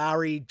Kyle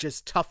Lowry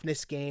just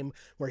toughness game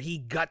where he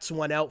guts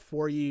one out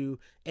for you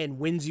and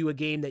wins you a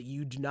game that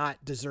you do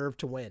not deserve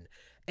to win.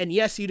 And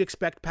yes, you'd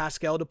expect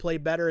Pascal to play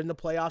better in the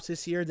playoffs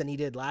this year than he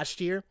did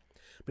last year.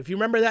 But if you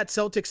remember that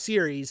Celtics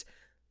series,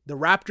 the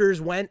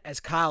Raptors went as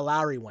Kyle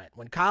Lowry went.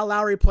 When Kyle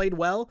Lowry played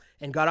well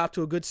and got off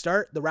to a good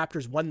start, the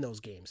Raptors won those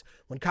games.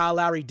 When Kyle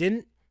Lowry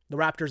didn't, the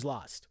Raptors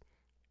lost.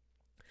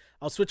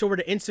 I'll switch over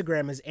to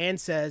Instagram as Ann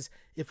says,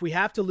 if we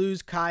have to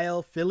lose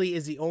Kyle, Philly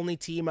is the only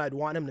team I'd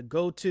want him to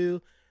go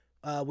to.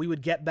 We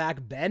would get back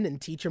Ben and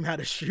teach him how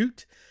to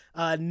shoot.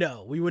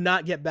 No, we would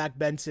not get back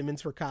Ben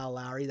Simmons for Kyle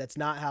Lowry. That's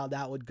not how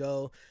that would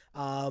go.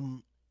 I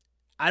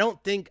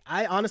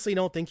honestly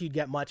don't think you'd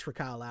get much for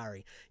Kyle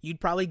Lowry. You'd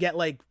probably get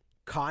like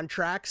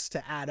contracts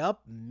to add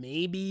up.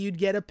 Maybe you'd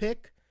get a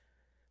pick,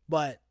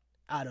 but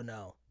I don't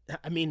know.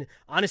 I mean,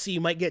 honestly,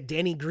 you might get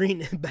Danny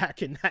Green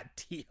back in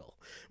that deal,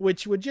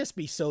 which would just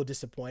be so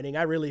disappointing.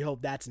 I really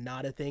hope that's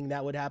not a thing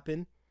that would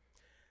happen.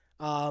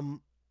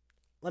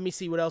 Let me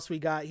see what else we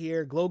got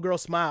here. Glow Girl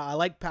Smile. I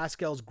like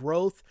Pascal's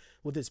growth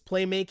with his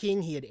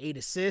playmaking. He had 8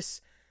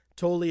 assists.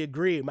 Totally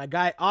agree. My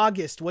guy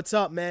August, what's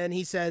up, man?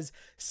 He says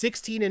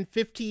 16 and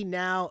 15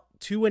 now,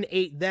 2 and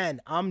 8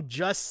 then. I'm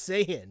just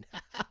saying.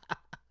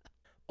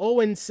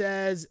 Owen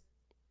says,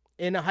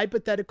 in a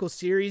hypothetical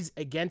series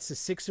against the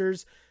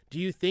Sixers, do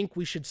you think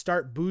we should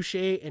start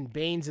Boucher and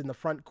Baines in the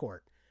front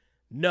court?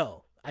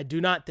 No, I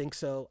do not think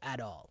so at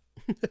all.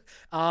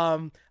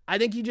 I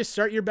think you just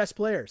start your best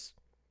players.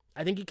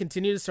 I think you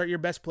continue to start your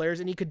best players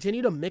and you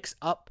continue to mix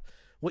up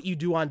what you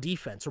do on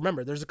defense.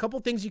 Remember, there's a couple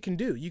things you can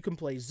do. You can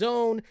play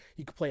zone.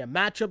 You can play a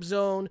matchup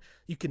zone.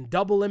 You can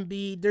double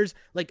Embiid. There's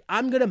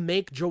I'm going to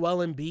make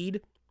Joel Embiid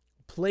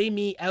play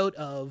me out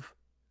of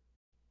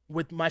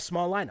with my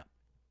small lineup.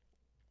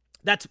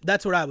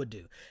 That's what I would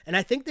do. And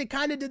I think they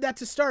kind of did that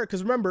to start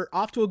because remember,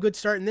 off to a good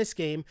start in this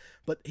game,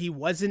 but he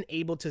wasn't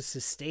able to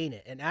sustain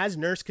it. And as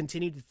Nurse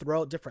continued to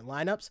throw out different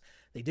lineups,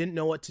 they didn't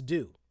know what to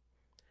do.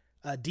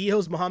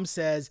 Dio's mom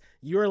says,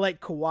 you are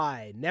like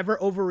Kawhi, never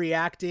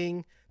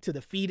overreacting to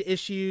the feed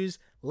issues,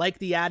 like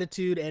the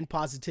attitude and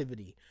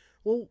positivity.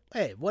 Well,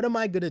 hey, what am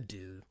I going to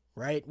do,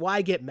 right?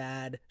 Why get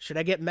mad? Should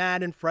I get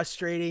mad and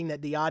frustrating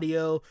that the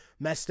audio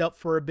messed up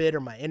for a bit or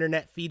my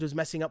internet feed was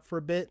messing up for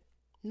a bit?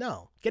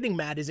 No, getting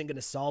mad isn't going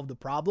to solve the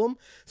problem.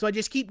 So I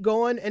just keep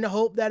going and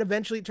hope that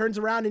eventually it turns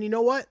around. And you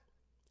know what?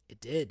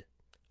 It did.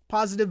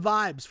 Positive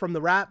vibes from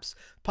the Raps,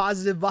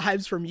 positive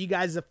vibes from you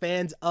guys, the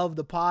fans of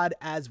the pod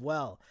as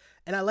well.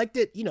 And I liked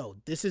it.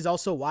 This is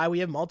also why we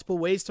have multiple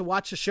ways to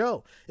watch the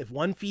show. If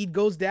one feed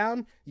goes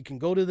down, you can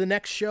go to the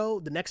next show,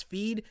 the next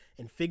feed,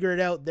 and figure it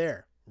out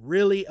there.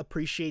 Really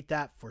appreciate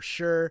that for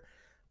sure.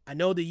 I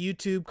know the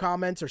YouTube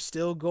comments are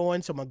still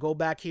going, so I'm going to go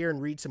back here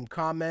and read some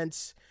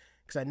comments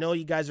because I know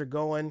you guys are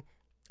going.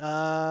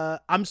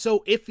 I'm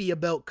so iffy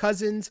about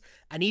Cousins.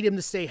 I need him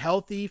to stay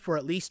healthy for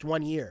at least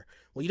 1 year.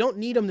 Well, you don't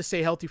need him to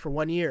stay healthy for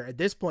 1 year. At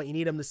this point, you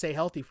need him to stay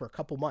healthy for a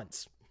couple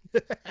months.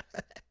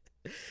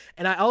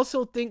 And I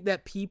also think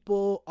that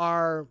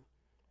I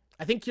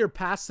think you're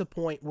past the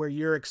point where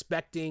you're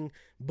expecting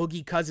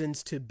Boogie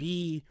Cousins to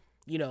be,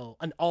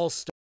 an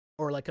all-star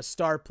or like a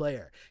star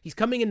player. He's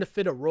coming in to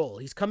fit a role.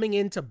 He's coming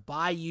in to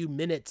buy you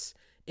minutes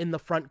in the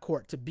front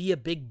court, to be a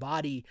big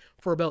body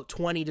for about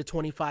 20 to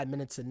 25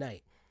 minutes a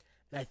night.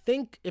 And I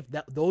think if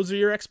those are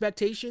your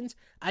expectations,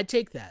 I'd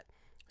take that.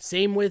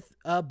 Same with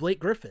Blake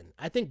Griffin.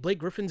 I think Blake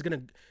Griffin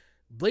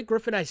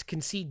I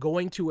can see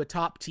going to a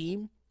top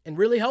team and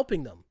really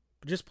helping them.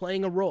 Just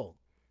playing a role.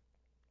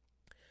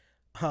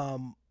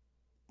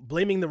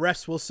 Blaming the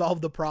refs will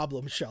solve the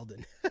problem,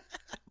 Sheldon.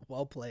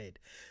 Well played.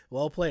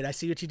 Well played. I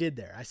see what you did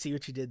there.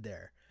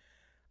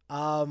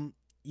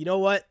 You know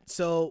what?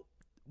 So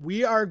I'm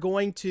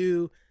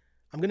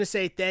going to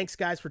say thanks,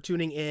 guys, for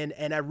tuning in.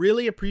 And I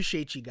really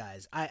appreciate you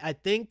guys. I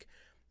think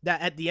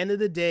that at the end of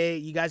the day,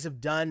 you guys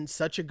have done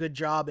such a good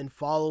job in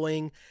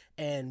following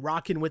and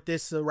rocking with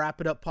this Wrap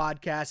It Up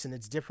podcast in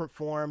its different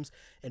forms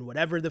and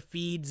whatever the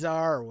feeds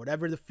are or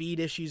whatever the feed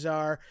issues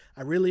are.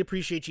 I really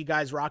appreciate you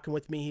guys rocking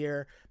with me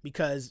here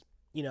because,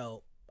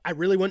 I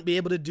really wouldn't be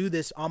able to do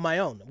this on my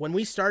own. When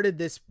we started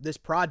this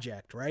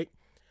project, right?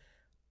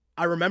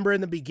 I remember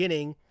in the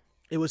beginning,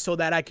 it was so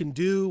that I can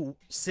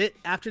sit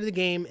after the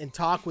game and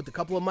talk with a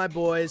couple of my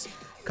boys,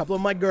 a couple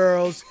of my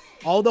girls,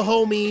 all the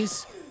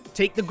homies,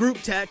 take the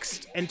group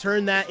text and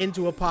turn that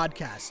into a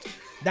podcast.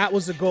 That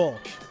was the goal.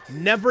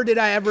 Never did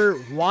I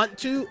ever want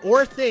to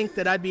or think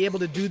that I'd be able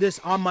to do this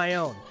on my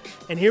own.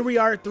 And here we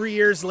are 3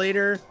 years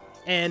later,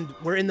 and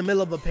we're in the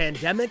middle of a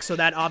pandemic, so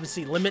that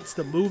obviously limits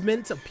the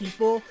movement of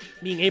people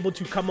being able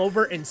to come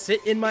over and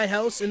sit in my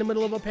house in the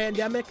middle of a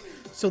pandemic.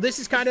 So this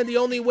is kind of the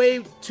only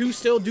way to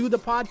still do the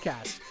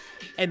podcast.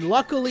 And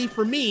luckily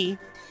for me,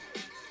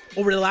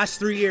 over the last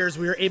 3 years,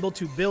 we were able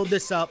to build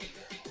this up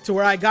to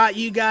where I got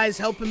you guys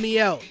helping me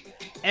out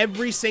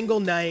every single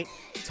night,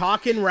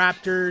 talking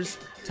Raptors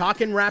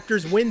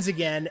wins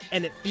again,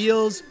 and it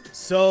feels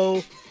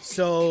so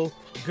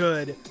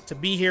good to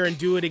be here and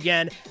do it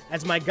again.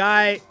 As my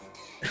guy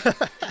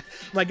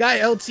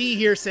LT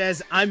here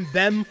says, I'm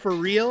Bem for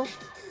real.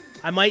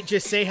 I might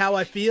just say how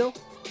I feel.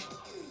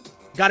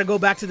 Got to go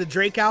back to the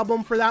Drake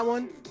album for that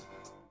one.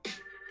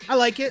 I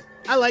like it.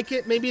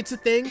 Maybe it's a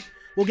thing.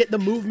 We'll get the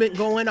movement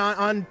going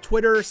on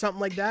Twitter or something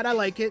like that. I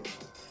like it.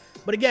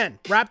 But again,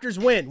 Raptors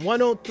win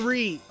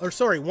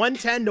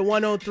 110 to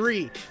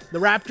 103. The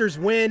Raptors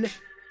win,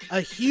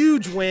 a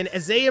huge win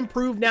as they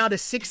improve now to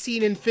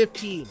 16 and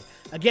 15.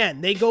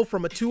 Again, they go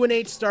from a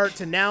 2-8 start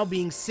to now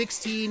being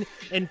 16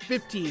 and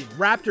 15.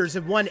 Raptors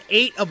have won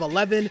 8 of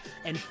 11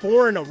 and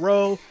 4 in a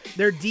row.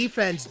 Their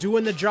defense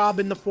doing the job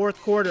in the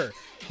fourth quarter,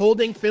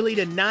 holding Philly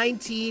to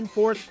 19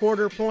 fourth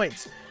quarter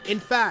points.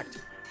 In fact,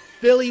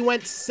 Philly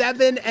went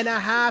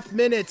 7.5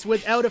 minutes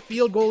without a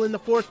field goal in the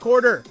fourth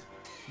quarter.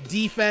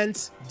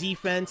 Defense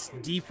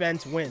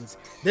wins.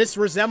 This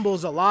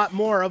resembles a lot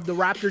more of the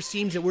Raptors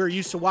teams that we're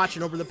used to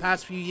watching over the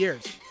past few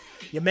years.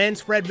 Your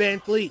man's Fred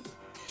VanVleet,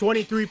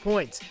 23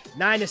 points,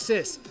 9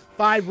 assists,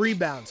 5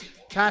 rebounds.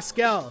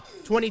 Pascal,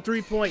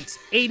 23 points,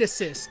 8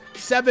 assists,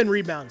 7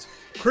 rebounds.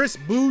 Chris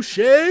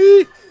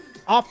Boucher,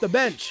 off the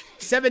bench,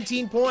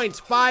 17 points,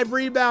 5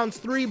 rebounds,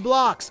 3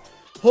 blocks.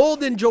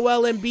 Holding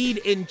Joel Embiid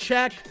in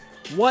check.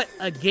 What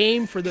a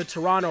game for the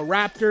Toronto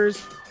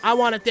Raptors. I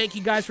want to thank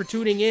you guys for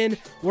tuning in.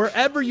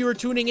 Wherever you are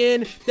tuning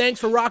in, thanks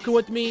for rocking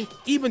with me,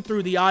 even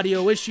through the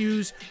audio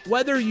issues.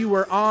 Whether you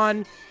were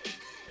on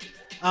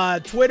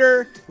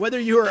Twitter, whether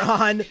you were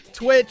on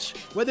Twitch,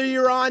 whether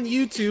you're on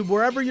YouTube,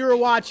 wherever you're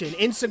watching,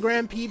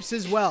 Instagram peeps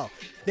as well.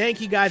 Thank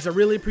you guys. I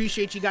really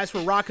appreciate you guys for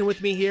rocking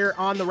with me here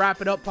on the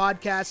Wrap It Up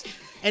podcast.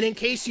 And in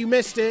case you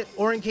missed it,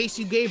 or in case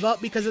you gave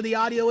up because of the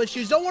audio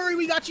issues, don't worry,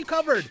 we got you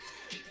covered.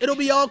 It'll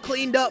be all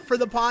cleaned up for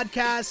the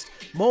podcast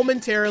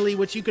momentarily,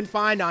 which you can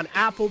find on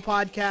Apple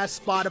Podcasts,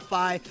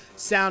 Spotify,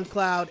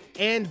 SoundCloud,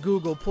 and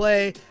Google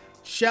Play.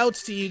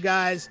 Shouts to you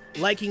guys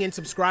liking and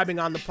subscribing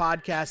on the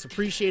podcast.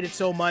 Appreciate it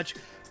so much.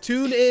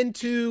 Tune in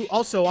to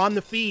also on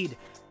the feed.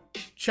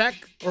 Check,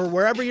 or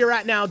wherever you're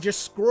at now,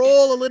 just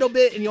scroll a little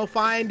bit and you'll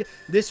find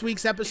this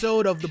week's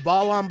episode of the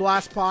Ball on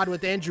Blast pod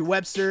with Andrew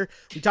Webster.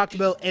 We talked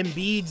about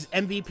Embiid's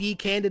MVP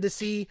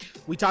candidacy.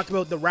 We talked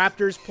about the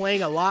Raptors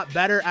playing a lot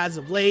better as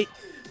of late.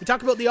 We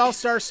talked about the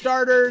All-Star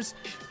starters,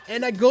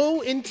 and I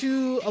go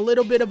into a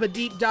little bit of a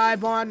deep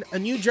dive on a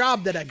new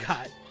job that I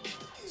got.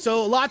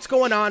 So lots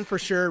going on for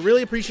sure.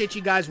 Really appreciate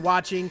you guys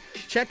watching.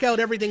 Check out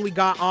everything we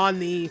got on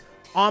the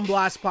On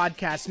Blast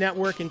Podcast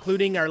Network,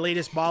 including our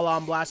latest Ball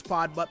on Blast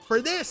pod. But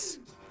for this,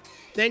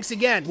 thanks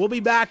again. We'll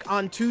be back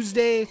on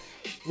Tuesday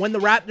when the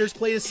Raptors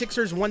play the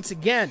Sixers once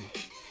again.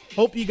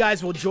 Hope you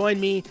guys will join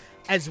me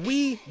as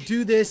we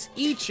do this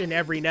each and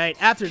every night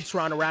after the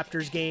Toronto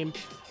Raptors game,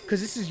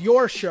 because this is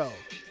your show,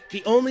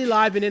 the only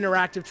live and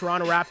interactive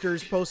Toronto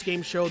Raptors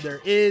post-game show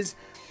there is.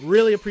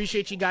 Really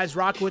appreciate you guys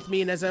rocking with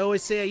me. And as I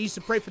always say, I used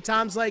to pray for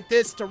times like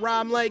this to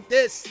rhyme like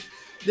this.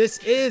 This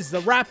is the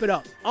Wrap It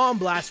Up on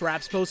Blast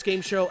Raps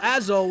post-game show.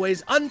 As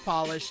always,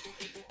 unpolished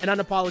and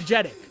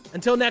unapologetic.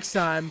 Until next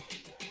time,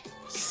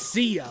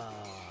 see ya.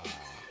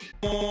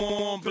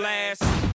 On blast.